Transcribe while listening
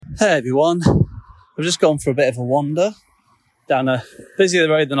Hey everyone, I've just gone for a bit of a wander down a busier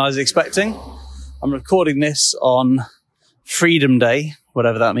road than I was expecting. I'm recording this on Freedom Day,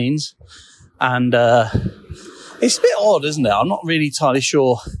 whatever that means, and it's a bit odd, isn't it? I'm not really entirely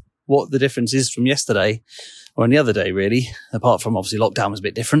sure what the difference is from yesterday or any other day really, apart from obviously lockdown was a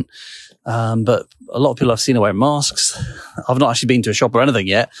bit different, but a lot of people I've seen are wearing masks. I've not actually been to a shop or anything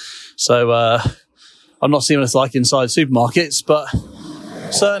yet, so I'm not seeing what it's like inside supermarkets, but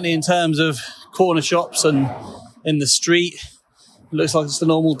certainly in terms of corner shops and in the street, it looks like it's a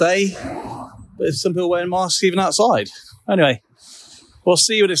normal day. But there's some people wearing masks even outside. Anyway, we'll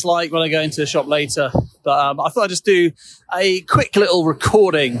see what it's like when I go into the shop later. But I thought I'd just do a quick little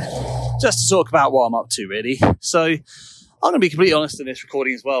recording just to talk about what I'm up to, really. So I'm going to be completely honest in this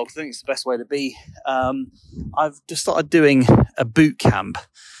recording as well, because I think it's the best way to be. I've just started doing a boot camp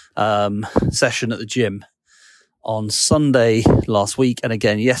session at the gym on Sunday last week and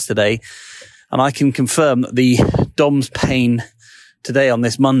again yesterday, and I can confirm that the DOMS pain today on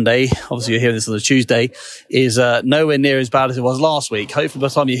this Monday, obviously you're hearing this on the Tuesday, is nowhere near as bad as it was last week. Hopefully by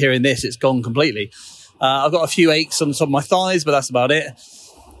the time you're hearing this, it's gone completely. I've got a few aches on the top of my thighs, but that's about it.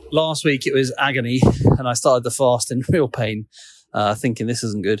 Last week it was agony, and I started the fast in real pain, thinking this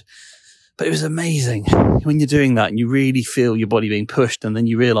isn't good. But it was amazing when you're doing that and you really feel your body being pushed, and then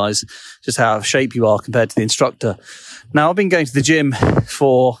you realise just how out of shape you are compared to the instructor. Now, I've been going to the gym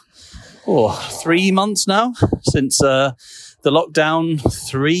for 3 months now, since the lockdown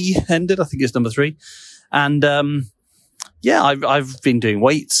 3 ended. I think it's number 3. And I've been doing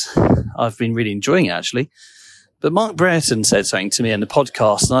weights. I've been really enjoying it, actually. But Mark Brereton said something to me in the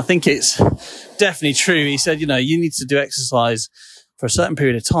podcast, and I think it's definitely true. He said, you need to do exercise for a certain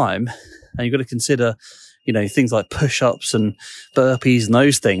period of time, and you've got to consider, things like push-ups and burpees and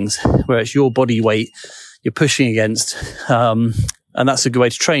those things, where it's your body weight you're pushing against. And that's a good way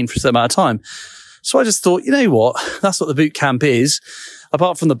to train for a certain amount of time. So I just thought, you know what? That's what the boot camp is.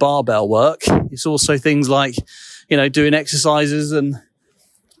 Apart from the barbell work, it's also things like, doing exercises and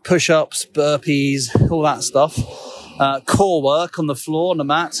push-ups, burpees, all that stuff. Core work on the floor, on the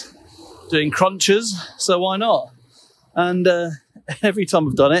mat, doing crunches. So why not? And every time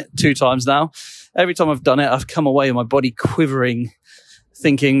I've done it, 2 times now, every time I've done it, I've come away with my body quivering,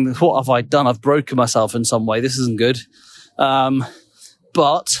 thinking, what have I done? I've broken myself in some way. This isn't good.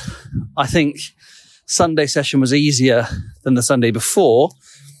 But I think Sunday session was easier than the Sunday before.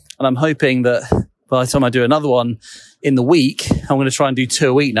 And I'm hoping that by the time I do another one in the week, I'm going to try and do 2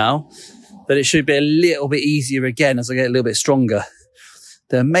 a week now, that it should be a little bit easier again as I get a little bit stronger.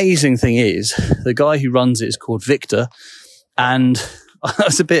 The amazing thing is, the guy who runs it is called Victor, and I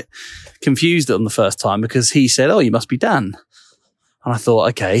was a bit confused on the first time because he said, "Oh, you must be Dan." And I thought,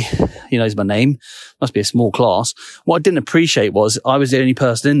 okay, he knows my name, must be a small class. What I didn't appreciate was I was the only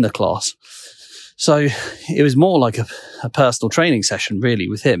person in the class. So it was more like a personal training session, really,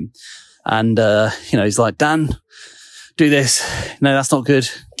 with him. And, he's like, "Dan, do this. No, that's not good.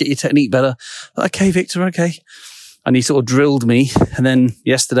 Get your technique better." "Okay, Victor, okay." And he sort of drilled me. And then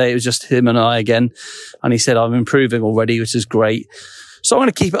yesterday it was just him and I again. And he said, "I'm improving already," which is great. So I'm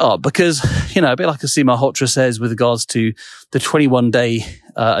going to keep it up because, a bit like Asima Hotra says with regards to the 21-day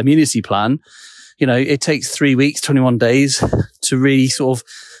immunity plan, it takes 3 weeks, 21 days to really sort of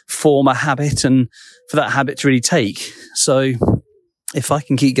form a habit and for that habit to really take. So if I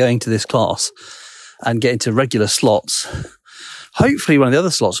can keep going to this class and get into regular slots, hopefully one of the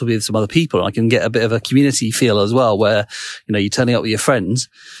other slots will be with some other people. I can get a bit of a community feel as well where, you're turning up with your friends.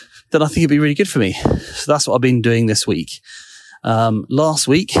 Then I think it'd be really good for me. So that's what I've been doing this week. Last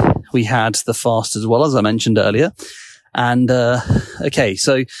week we had the fast as well, as I mentioned earlier. And,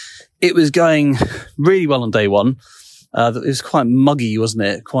 so it was going really well on day one. It was quite muggy, wasn't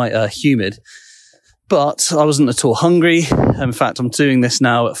it? Quite humid. But I wasn't at all hungry. In fact, I'm doing this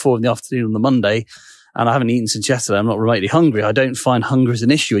now at 4 p.m. on the Monday, and I haven't eaten since yesterday. I'm not remotely hungry. I don't find hunger as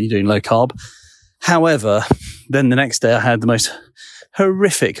an issue when you're doing low carb. However, then the next day I had the most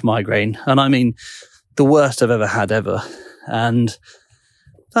horrific migraine. And I mean, the worst I've ever had ever. And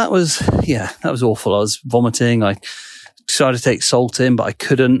that was awful. I was vomiting. I tried to take salt in, but I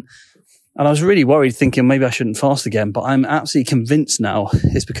couldn't. And I was really worried, thinking maybe I shouldn't fast again. But I'm absolutely convinced now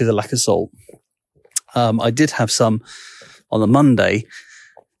it's because of lack of salt. I did have some on the Monday.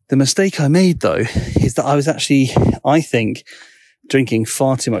 The mistake I made, though, is that I was actually, I think, drinking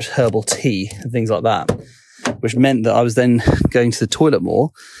far too much herbal tea and things like that, which meant that I was then going to the toilet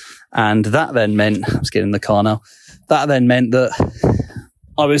more. And that then meant, I'm just getting in the car now, that then meant that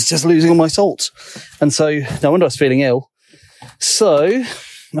I was just losing all my salt. And so no wonder I was feeling ill. So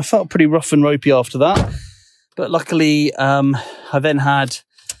I felt pretty rough and ropey after that. But luckily, I then had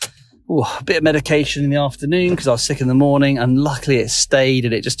a bit of medication in the afternoon because I was sick in the morning, and luckily it stayed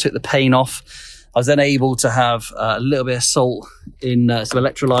and it just took the pain off. I was then able to have a little bit of salt in some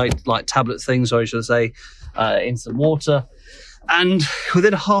electrolyte, like tablet things, sorry, should I say, in some water. And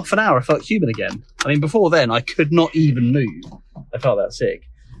within half an hour, I felt human again. I mean, before then, I could not even move. I felt that sick.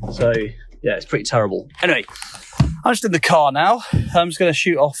 So, yeah, it's pretty terrible. Anyway, I'm just in the car now. I'm just going to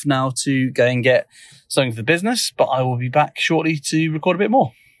shoot off now to go and get something for the business, but I will be back shortly to record a bit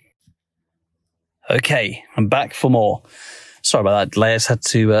more. Okay, I'm back for more. Sorry about that delay. I just had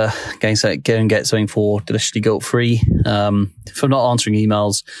to go and get something for Deliciously Guilt-Free. If I'm not answering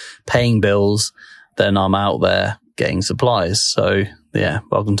emails, paying bills, then I'm out there getting supplies. So, yeah,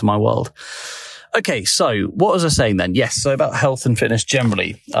 welcome to my world. Okay, so what was I saying then? Yes, so about health and fitness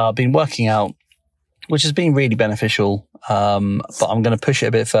generally. I've been working out, which has been really beneficial, but I'm going to push it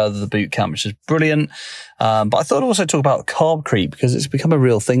a bit further, the boot camp, which is brilliant. But I thought I'd also talk about carb creep because it's become a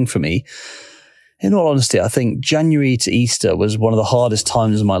real thing for me. In all honesty, I think January to Easter was one of the hardest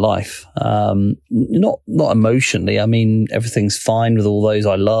times of my life. Not emotionally. I mean, everything's fine with all those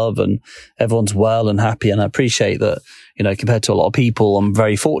I love and everyone's well and happy. And I appreciate that, you know, compared to a lot of people, I'm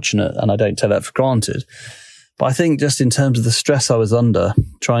very fortunate and I don't take that for granted. But I think just in terms of the stress I was under,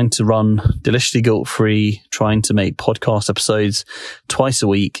 trying to run Deliciously Guilt-Free, trying to make podcast episodes twice a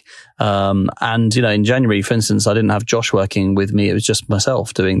week. And, you know, in January, for instance, I didn't have Josh working with me. It was just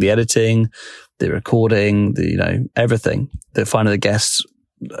myself doing the editing, the recording, everything, the finding the guests,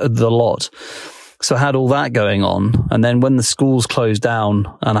 the lot. So I had all that going on. And then when the schools closed down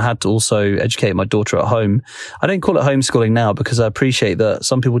and I had to also educate my daughter at home, I don't call it homeschooling now because I appreciate that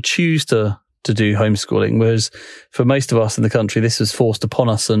some people choose to do homeschooling, whereas for most of us in the country, this was forced upon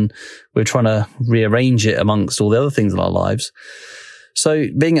us and we're trying to rearrange it amongst all the other things in our lives. So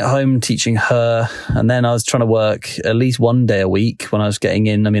being at home, teaching her, and then I was trying to work at least one day a week when I was getting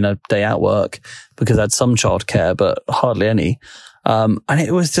in, a day out work because I had some childcare, but hardly any. And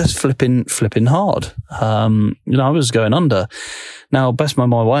it was just flipping hard. I was going under. Now, best my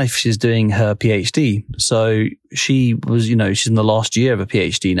wife, she's doing her PhD. So she was, she's in the last year of a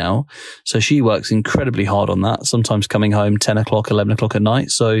PhD now. So she works incredibly hard on that, sometimes coming home 10 o'clock, 11 o'clock at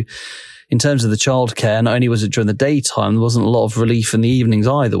night. So in terms of the childcare, not only was it during the daytime, there wasn't a lot of relief in the evenings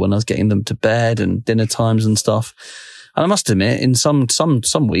either when I was getting them to bed and dinner times and stuff. And I must admit, in some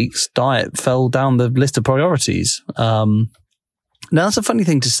weeks, diet fell down the list of priorities. Now that's a funny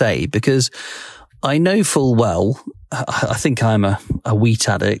thing to say because I know full well, I think I'm a wheat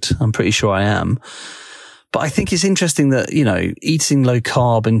addict. I'm pretty sure I am. But I think it's interesting that, eating low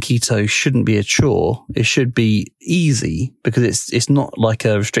carb and keto shouldn't be a chore. It should be easy because it's not like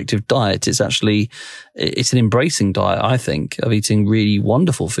a restrictive diet. It's an embracing diet, I think, of eating really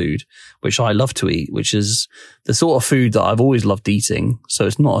wonderful food, which I love to eat, which is the sort of food that I've always loved eating. So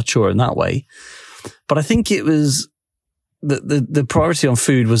it's not a chore in that way. But I think it was the priority on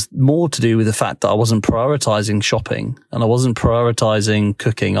food was more to do with the fact that I wasn't prioritizing shopping and I wasn't prioritizing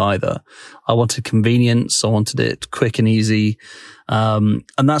cooking either. I wanted convenience. I wanted it quick and easy. And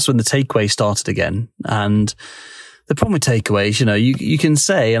that's when the takeaway started again. And the problem with takeaways, you can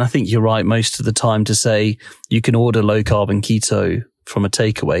say, and I think you're right most of the time to say you can order low carb and keto from a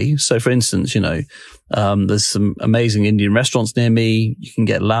takeaway. So for instance, there's some amazing Indian restaurants near me. You can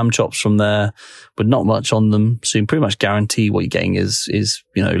get lamb chops from there, but not much on them. So you can pretty much guarantee what you're getting is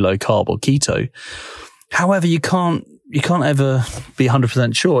low carb or keto. However, you can't ever be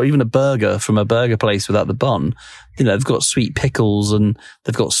 100% sure. Even a burger from a burger place without the bun, they've got sweet pickles and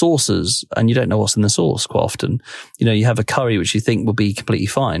they've got sauces and you don't know what's in the sauce quite often. You have a curry which you think will be completely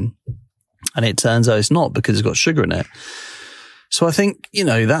fine. And it turns out it's not because it's got sugar in it. So I think,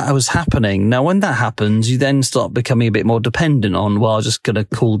 that was happening. Now, when that happens, you then start becoming a bit more dependent on, well, I'm just going to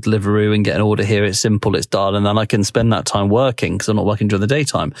call Deliveroo and get an order here. It's simple. It's done. And then I can spend that time working because I'm not working during the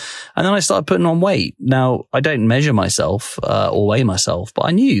daytime. And then I started putting on weight. Now, I don't measure myself or weigh myself, but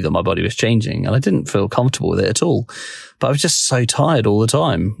I knew that my body was changing and I didn't feel comfortable with it at all. But I was just so tired all the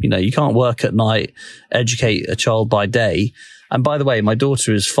time. You can't work at night, educate a child by day. And by the way, my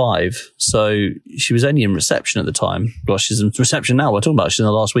daughter is 5, so she was only in reception at the time. Well, she's in reception now. We're talking about she's in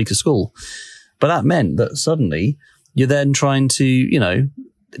the last week of school. But that meant that suddenly you're then trying to,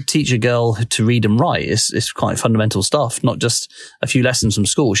 teach a girl to read and write. It's quite fundamental stuff, not just a few lessons from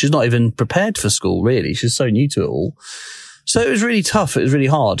school. She's not even prepared for school, really. She's so new to it all. So it was really tough. It was really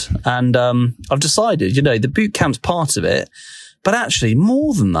hard. And I've decided, the boot camp's part of it. But actually,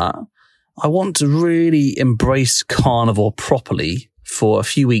 more than that, I want to really embrace carnivore properly for a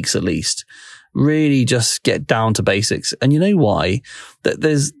few weeks at least. Really just get down to basics. And you know why? That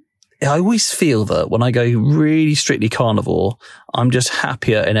I always feel that when I go really strictly carnivore, I'm just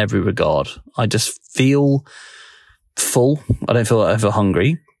happier in every regard. I just feel full. I don't feel ever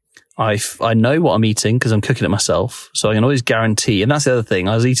hungry. I know what I'm eating because I'm cooking it myself. So I can always guarantee. And that's the other thing.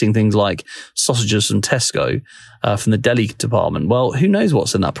 I was eating things like sausages from Tesco, from the deli department. Well, who knows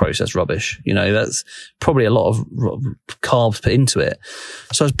what's in that processed rubbish? You know, that's probably a lot of carbs put into it.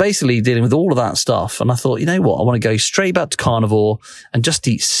 So I was basically dealing with all of that stuff. And I thought, you know what? I want to go straight back to carnivore and just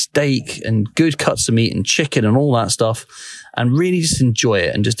eat steak and good cuts of meat and chicken and all that stuff and really just enjoy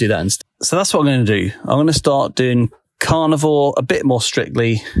it and just do that instead. So that's what I'm going to do. I'm going to start doing carnivore a bit more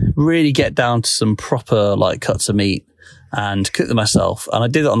strictly, really get down to some proper like cuts of meat and cook them myself. And I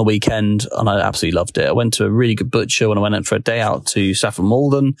did it on the weekend and I absolutely loved it. I went to a really good butcher when I went in for a day out to Saffron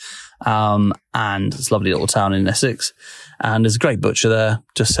Walden, and it's a lovely little town in Essex. And there's a great butcher there.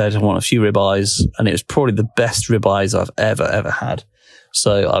 Just said I want a few ribeyes, and it was probably the best ribeyes I've ever had.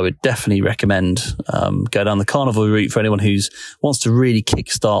 So I would definitely recommend go down the carnivore route for anyone who wants to really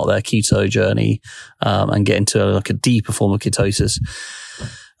kickstart their keto journey and get into like a deeper form of ketosis.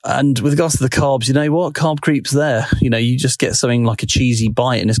 And with regards to the carbs, you know what? Carb creep's there. You know, you just get something like a cheesy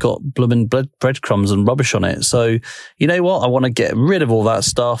bite and it's got blooming breadcrumbs and rubbish on it. So, you know what? I want to get rid of all that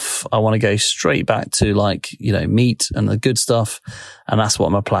stuff. I want to go straight back to like, you know, meat and the good stuff. And that's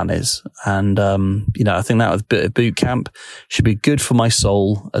what my plan is. And, you know, I think that with a bit of boot camp should be good for my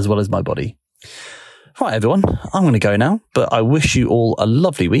soul as well as my body. Right, everyone, I'm going to go now, but I wish you all a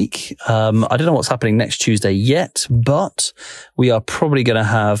lovely week. I don't know what's happening next Tuesday yet, but we are probably going to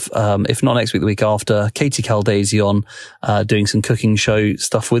have, if not next week, the week after, Katie Caldaisy on, doing some cooking show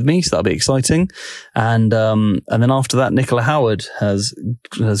stuff with me. So that'll be exciting. And then after that, Nicola Howard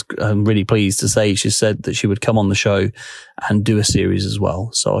I'm really pleased to say she said that she would come on the show and do a series as well.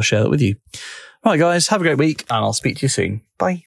 So I'll share that with you. Right, guys, have a great week and I'll speak to you soon. Bye.